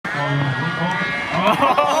Oh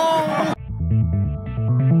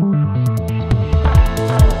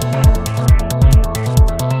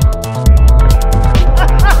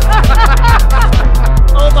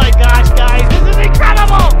my gosh, guys, this is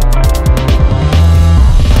incredible!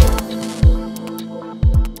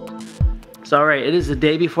 So, all right, it is the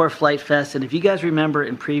day before Flite Fest, and if you guys remember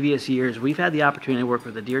in previous years, we've had the opportunity to work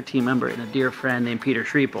with a dear team member and a dear friend named Peter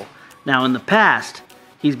Schriepel. Now, in the past,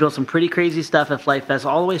 he's built some pretty crazy stuff at Flite Fest,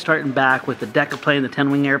 all the way starting back with the Deca plane, the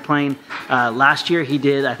 10-wing airplane. Last year, he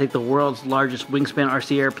did, I think, the world's largest wingspan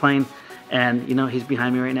RC airplane, and, you know, he's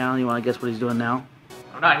behind me right now. You want to guess what he's doing now?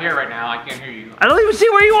 I'm not here right now. I can't hear you. I don't even see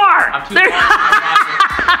where you are! I'm too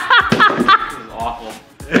far. This is awful.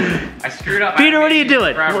 I screwed up. Peter, what are you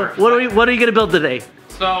doing? What are you going to build today?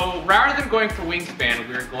 So, rather than going for wingspan,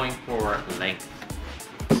 we're going for length.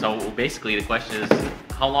 So, basically, the question is,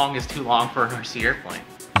 how long is too long for an RC airplane?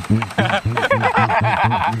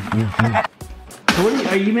 So,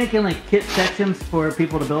 are you making like kit sections for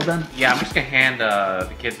people to build them? Yeah, I'm just going to hand the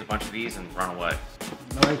kids a bunch of these and run away.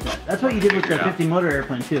 I like that. That's what you did with the 50 motor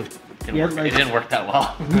airplane, too. It didn't work that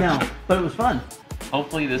well. No, but it was fun.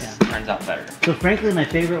 Hopefully this turns out better. So frankly, my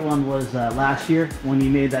favorite one was last year when you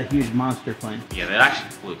made that huge monster plane. Yeah, that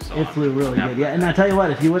actually flew so It flew really good, yeah. And I tell you what,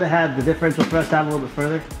 if you would have had the differential thrust out a little bit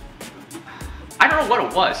further. I don't know what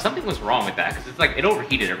it was. Something was wrong with that because it's like it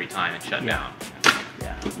overheated every time and shut down.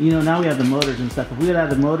 Yeah. You know, now we have the motors and stuff. If we would have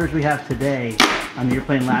the motors we have today on the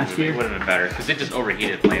airplane last year, it would have been better because it just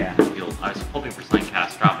overheated playing the field. I was hoping for something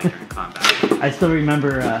catastrophic during combat. I still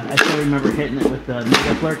remember hitting it with the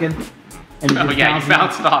Mega Flurkin. And oh yeah, you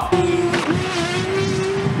bounced off.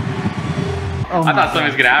 Oh, I thought something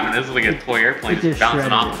was gonna happen. This is like a toy airplane just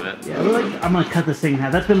bouncing off of it. Yeah, we're like, I'm gonna cut this thing in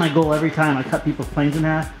half. That's been my goal every time I cut people's planes in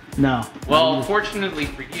half. No. Well, fortunately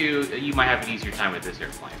for you, you might have an easier time with this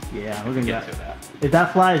airplane. Yeah, we're gonna get to that. If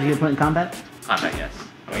that flies, you gonna put it in combat? Combat, yes.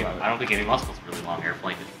 I mean, I don't think any muscles really long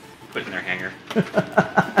airplane to put in their hangar.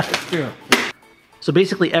 That's true. So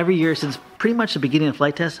basically every year since pretty much the beginning of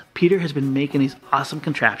Flite Test, Peter has been making these awesome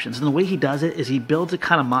contraptions. And the way he does it is he builds it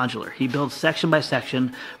kind of modular. He builds section by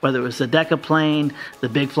section, whether it was the Deca plane, the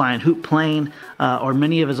big flying hoop plane, or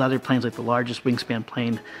many of his other planes like the largest wingspan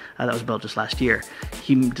plane that was built just last year.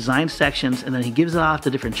 He designs sections and then he gives it off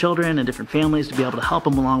to different children and different families to be able to help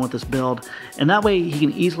him along with this build. And that way he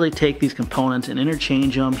can easily take these components and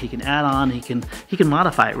interchange them. He can add on, he can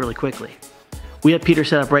modify it really quickly. We have Peter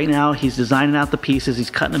set up right now. He's designing out the pieces. He's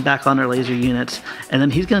cutting them back on their laser units. And then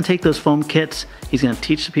he's going to take those foam kits. He's going to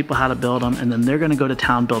teach the people how to build them. And then they're going to go to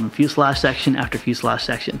town building fuselage section after fuselage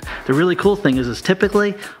section. The really cool thing is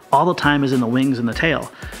typically all the time is in the wings and the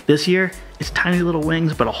tail. This year, it's tiny little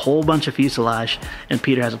wings, but a whole bunch of fuselage. And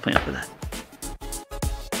Peter has a plan for that.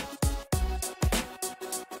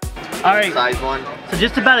 All right, size one. So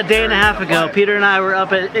just about a day and a half ago, Peter and I were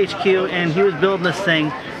up at HQ and he was building this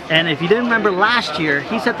thing. And if you didn't remember last year,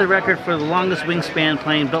 he set the record for the longest wingspan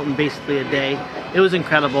plane built in basically a day. It was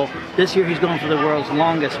incredible. This year he's going for the world's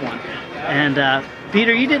longest one. And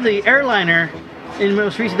Peter, you did the airliner in the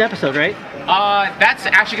most recent episode, right? That's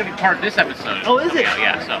actually going to be part of this episode. Oh, is it?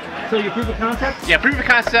 Yeah, So your proof of concept? Yeah, proof of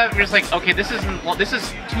concept, we're just like, okay, this is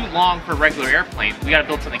too long for a regular airplane. We got to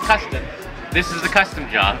build something custom. This is the custom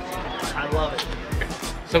job. I love it.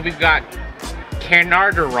 So we've got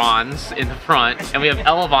canarderons in the front, and we have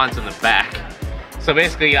elevons in the back. So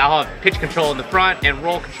basically, I'll have pitch control in the front and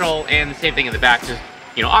roll control, and the same thing in the back, just,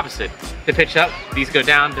 you know, opposite. To pitch up, these go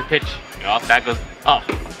down. To pitch up, that goes up.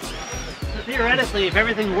 So theoretically, if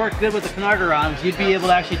everything worked good with the canarderons, you'd be able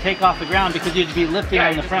to actually take off the ground because you'd be lifting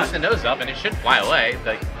on the front. Lift the nose up, and it should fly away.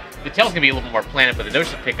 The tail's gonna be a little bit more planted, but the nose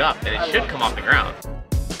should pick up, and it should come off the ground.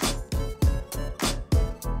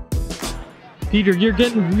 Peter, you're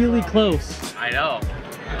getting really close. I know.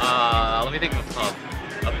 Let me think of a pun.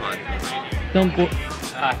 Don't go.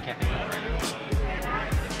 I can't think of it right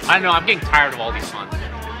now. I don't know, I'm getting tired of all these puns.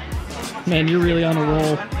 Man, you're really on a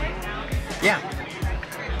roll. Yeah.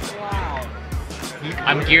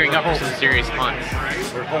 I'm gearing up for some serious puns.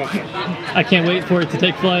 I can't wait for it to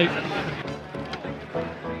take flight.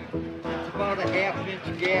 It's about a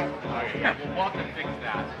half-inch gap. Yeah, we'll walk and fix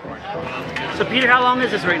that. So Peter, how long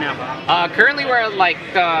is this right now? Currently we're at like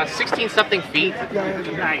 16-something feet.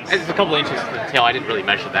 Nice. It's a couple inches to the tail. I didn't really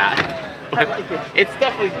measure that. But it's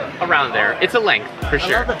definitely around there. It's a length, for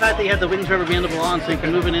sure. I love the fact that you have the wings rubber bandable on so you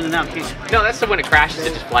can move it in and out. No, that's so when it crashes,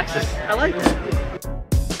 it just flexes. I like that.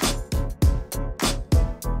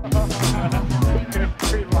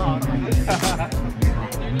 Pretty long.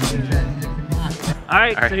 All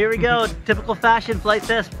right, so here we go. Typical fashion Flite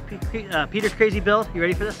Test. Peter's crazy build. You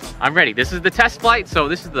ready for this? I'm ready. This is the test flight, so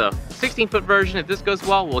this is the 16-foot version. If this goes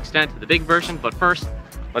well, we'll extend to the big version, but first,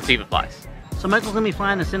 let's see if it flies. So Michael's gonna be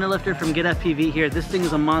flying the center lifter from Get FPV here. This thing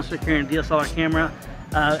is a monster carrying a DSLR camera.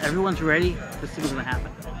 Everyone's ready. This thing's gonna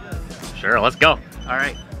happen. Sure, let's go. All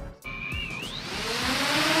right.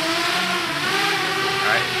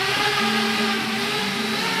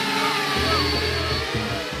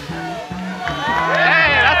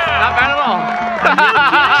 Hey, that's not bad at all.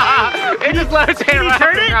 It just levitated right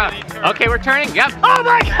off the ground. Okay, we're turning. Yep. Oh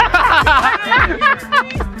my god!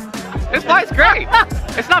 This flight's great.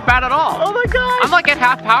 It's not bad at all. Oh my god! I'm like at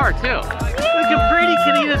half power too. Look at Brady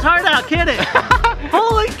can eat his heart out, can it?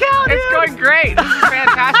 Holy cow, dude! It's going great. This is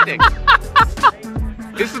fantastic.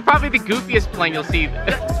 This is probably the goofiest plane you'll see.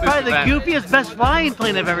 Probably the goofiest, best flying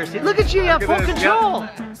plane I've ever seen. Look at you, you have full control.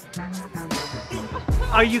 Yep.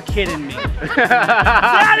 Are you kidding me?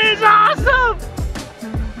 That is awesome!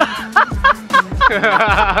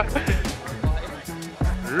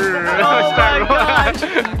 Oh my gosh!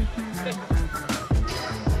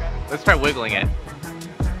 Let's try wiggling it.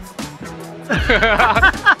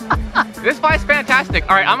 This fly's fantastic.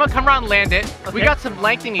 All right, I'm gonna come around and land it. Okay. We got some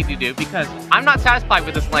lengthening need to do because I'm not satisfied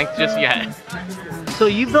with this length just yet. So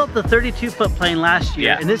you built the 32-foot plane last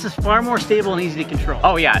year, and this is far more stable and easy to control.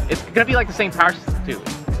 Oh yeah, it's gonna be like the same power system too.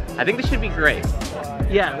 I think this should be great.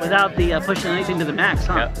 Yeah, without the pushing anything to the max,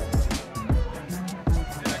 huh? Yep.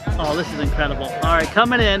 Oh, this is incredible. All right,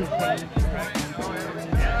 coming in.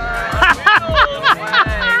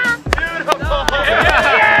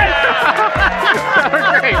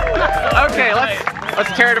 Great. Okay,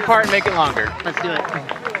 let's tear it apart and make it longer. Let's do it.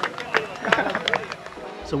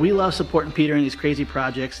 So we love supporting Peter in these crazy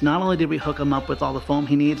projects. Not only did we hook him up with all the foam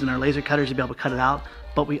he needs and our laser cutters to be able to cut it out,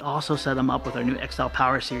 but we also set him up with our new XL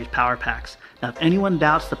Power Series power packs. Now, if anyone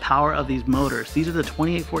doubts the power of these motors, these are the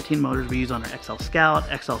 2814 motors we use on our XL Scout,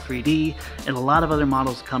 XL 3D, and a lot of other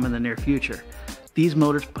models come in the near future. These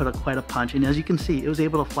motors put quite a punch, and as you can see, it was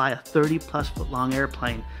able to fly a 30+ foot long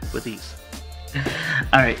airplane with these.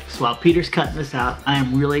 All right, so while Peter's cutting this out, I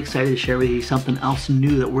am really excited to share with you something else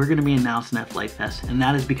new that we're gonna be announcing at Flite Fest, and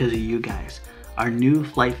that is because of you guys. Our new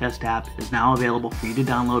Flite Fest app is now available for you to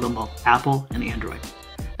download on both Apple and Android.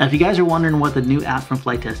 Now, if you guys are wondering what the new app from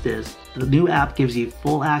Flite Test is, the new app gives you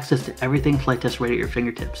full access to everything Flite Test right at your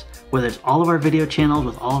fingertips. Whether it's all of our video channels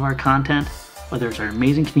with all of our content, whether it's our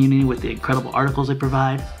amazing community with the incredible articles they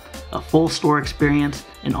provide, a full store experience,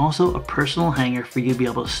 and also a personal hangar for you to be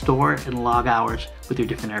able to store and log hours with your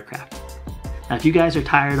different aircraft. Now, if you guys are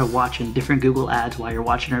tired of watching different Google ads while you're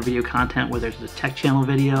watching our video content, whether it's the tech channel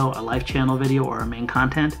video, a life channel video, or our main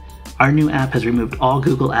content, our new app has removed all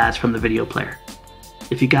Google ads from the video player.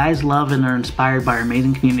 If you guys love and are inspired by our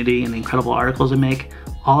amazing community and the incredible articles we make,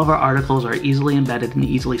 all of our articles are easily embedded and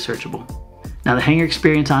easily searchable. Now, the hangar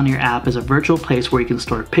experience on your app is a virtual place where you can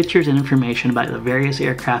store pictures and information about the various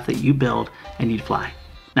aircraft that you build and you'd fly.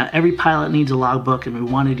 Now, every pilot needs a logbook, and we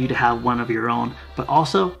wanted you to have one of your own, but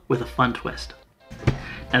also with a fun twist.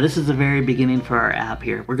 Now, this is the very beginning for our app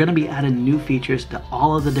here. We're going to be adding new features to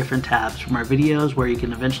all of the different tabs, from our videos where you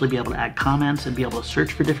can eventually be able to add comments and be able to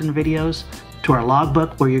search for different videos, to our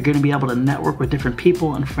logbook where you're going to be able to network with different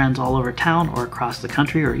people and friends all over town or across the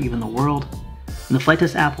country or even the world. And the Flite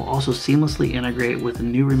Test app will also seamlessly integrate with a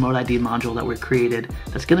new remote ID module that we created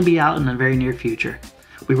that's going to be out in the very near future.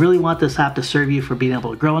 We really want this app to serve you for being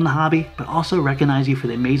able to grow in the hobby, but also recognize you for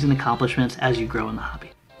the amazing accomplishments as you grow in the hobby.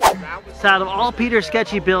 So out of all Peter's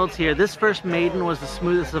sketchy builds here, this first maiden was the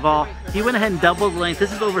smoothest of all. He went ahead and doubled the length.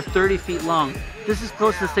 This is over 30 feet long. This is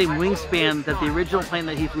close to the same wingspan that the original plane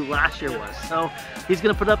that he flew last year was. So he's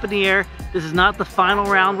gonna put up in the air. This is not the final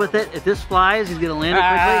round with it. If this flies, he's gonna land it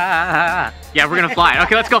quickly. Yeah, we're gonna fly it.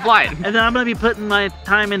 Okay, let's go fly it. And then I'm gonna be putting my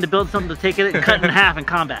time in to build something to take it and cut it in half in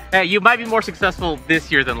combat. Hey, you might be more successful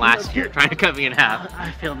this year than last year trying to cut me in half.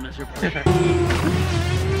 I failed miserably.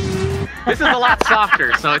 This is a lot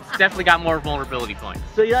softer, so it's definitely got more vulnerability points.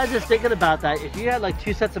 So you guys just thinking about that. If you had like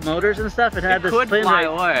 2 sets of motors and stuff, it had this could plane fly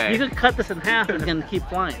right, away. You could cut this in half and then keep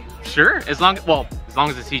flying. Sure, as long as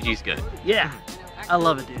the CG's good. Yeah, I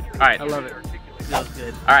love it, dude. All right, I love it. Feels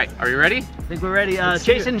good. All right, are you ready? I think we're ready.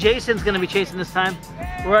 Jason's gonna be chasing this time.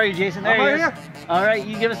 Where are you, Jason? There he is. Here. All right,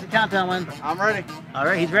 you give us the countdown one. I'm ready. All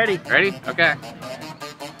right, he's ready. Ready? Okay.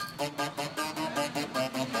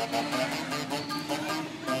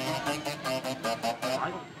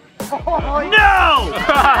 Oh, no!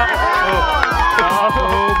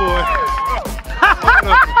 Oh boy.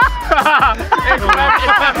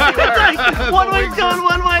 It's like one way's going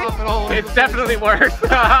one way. It's definitely worse.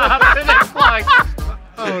 The next flight.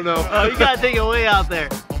 Oh no. Oh, you gotta take it way out there.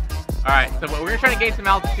 All right, so we're gonna try to gain some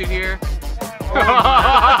altitude here.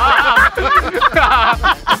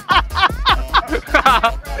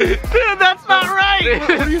 Dude, that's not right.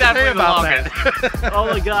 What do you say about that? Oh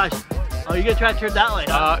my gosh. Oh, you gonna try to turn that way,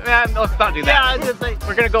 huh? Man, let's not do Yeah, that. I was just like,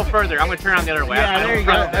 We're gonna go further. I'm gonna turn on the other way. Yeah, there you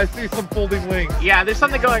go. I see some folding wings. Yeah, there's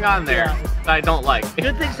something going on there that I don't like.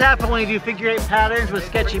 good things happen when you do figure-8 patterns with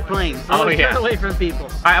sketchy planes. So Oh, yeah. Turn away from people. All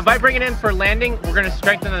right, if I bring it in for landing, we're gonna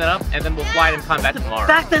strengthen it up, and then we'll fly it in combat The tomorrow.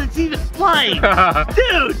 fact that it's even flying,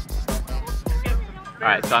 dude. All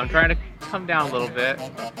right, so I'm trying to come down a little bit.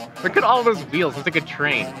 Look at all those wheels. It's like a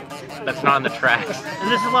train that's not on the tracks.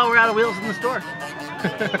 And this is why we're out of wheels in the store.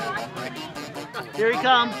 Here he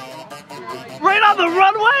comes. Right on the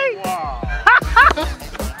runway? Wow.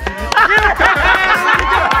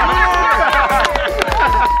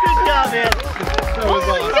 Good job, man. Oh,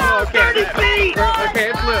 you got 30 feet. Okay,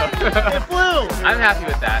 it flew. It flew. I'm happy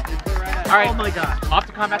with that. All right, Oh my gosh. off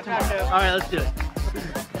to combat tomorrow. All right, let's do it.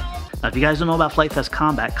 Now, if you guys don't know about Flite Fest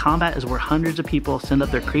Combat, Combat is where hundreds of people send up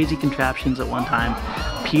their crazy contraptions at one time.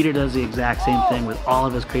 Peter does the exact same thing with all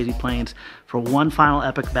of his crazy planes for one final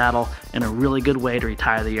epic battle and a really good way to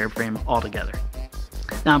retire the airframe altogether.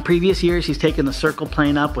 Now, in previous years, he's taken the circle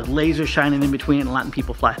plane up with lasers shining in between it and letting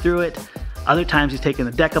people fly through it. Other times, he's taken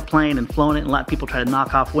the Deca plane and flown it and let people try to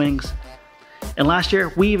knock off wings. And last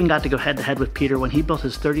year, we even got to go head-to-head with Peter when he built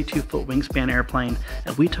his 32-foot wingspan airplane,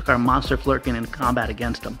 and we took our monster Flirkin in combat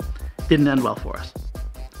against him. Didn't end well for us.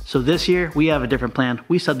 So this year, we have a different plan.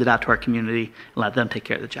 We subbed it out to our community and let them take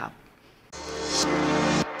care of the job.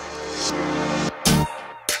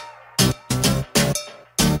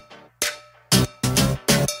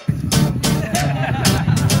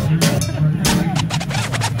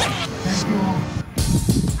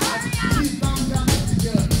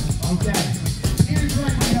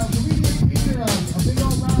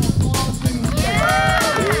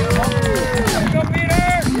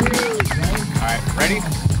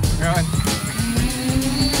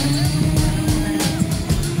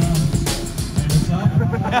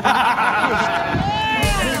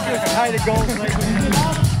 Kind of goes like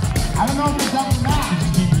I don't know if it's up or not.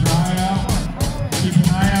 Keep your eye out. Keep an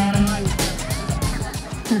eye on.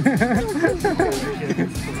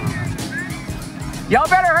 Y'all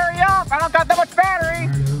better hurry up! I don't got that much battery!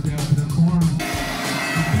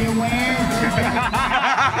 Be aware.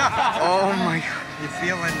 Oh my god. You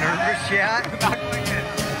feeling nervous yet?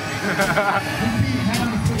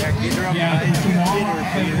 Yeah, keep her up.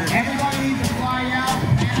 Everybody needs to fly out.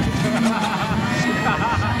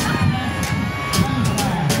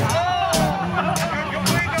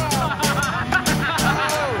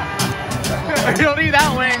 You don't need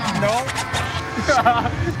that wing. No.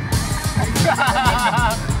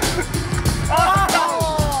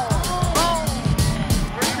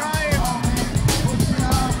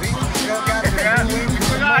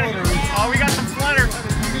 Oh, we got some flutter.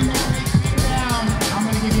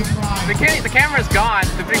 The camera's gone.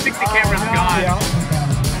 The 360 camera's gone.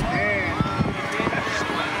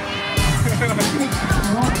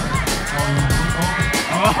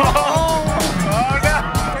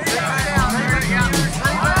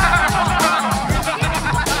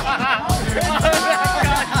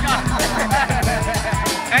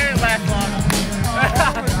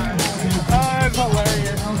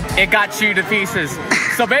 It got chewed to pieces.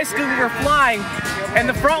 So basically we were flying and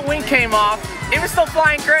the front wing came off. It was still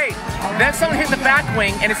flying great. Then someone hit the back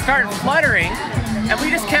wing and it started fluttering and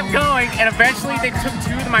we just kept going and eventually they took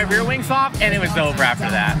two of my rear wings off and it was over after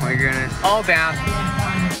that. Oh my goodness. All down.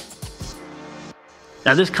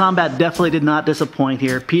 Now this combat definitely did not disappoint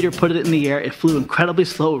here. Peter put it in the air, it flew incredibly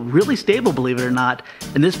slow, really stable, believe it or not,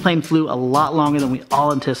 and this plane flew a lot longer than we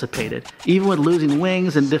all anticipated. Even with losing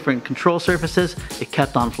wings and different control surfaces, it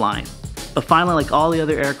kept on flying. But finally, like all the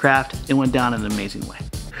other aircraft, it went down in an amazing way.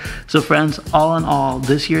 So friends, all in all,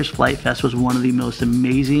 this year's Flite Fest was one of the most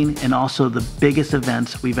amazing and also the biggest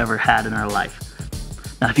events we've ever had in our life.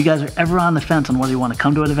 Now, if you guys are ever on the fence on whether you want to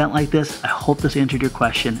come to an event like this, I hope this answered your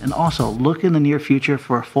question. And also, look in the near future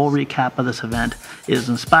for a full recap of this event. It is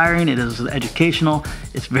inspiring, it is educational,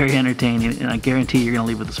 it's very entertaining, and I guarantee you're going to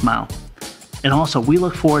leave with a smile. And also, we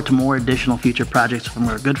look forward to more additional future projects from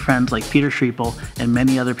our good friends like Peter Schriepel and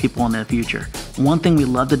many other people in the future. One thing we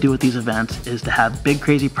love to do with these events is to have big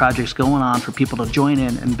crazy projects going on for people to join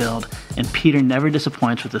in and build, and Peter never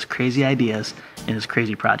disappoints with his crazy ideas and his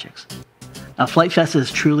crazy projects. Now, Flite Fest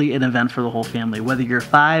is truly an event for the whole family. Whether you're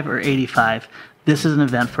 5 or 85, this is an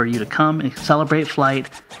event for you to come and celebrate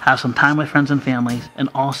flight, have some time with friends and families, and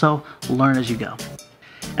also learn as you go.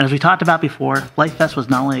 And as we talked about before, Flite Fest was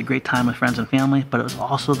not only a great time with friends and family, but it was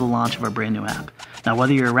also the launch of our brand new app. Now,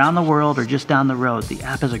 whether you're around the world or just down the road, the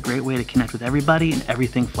app is a great way to connect with everybody and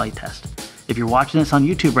everything Flite Test. If you're watching this on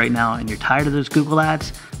YouTube right now and you're tired of those Google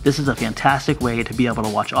ads, this is a fantastic way to be able to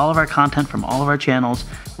watch all of our content from all of our channels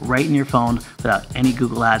right in your phone without any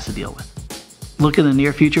Google ads to deal with. Look in the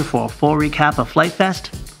near future for a full recap of Flite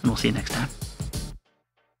Fest, and we'll see you next time.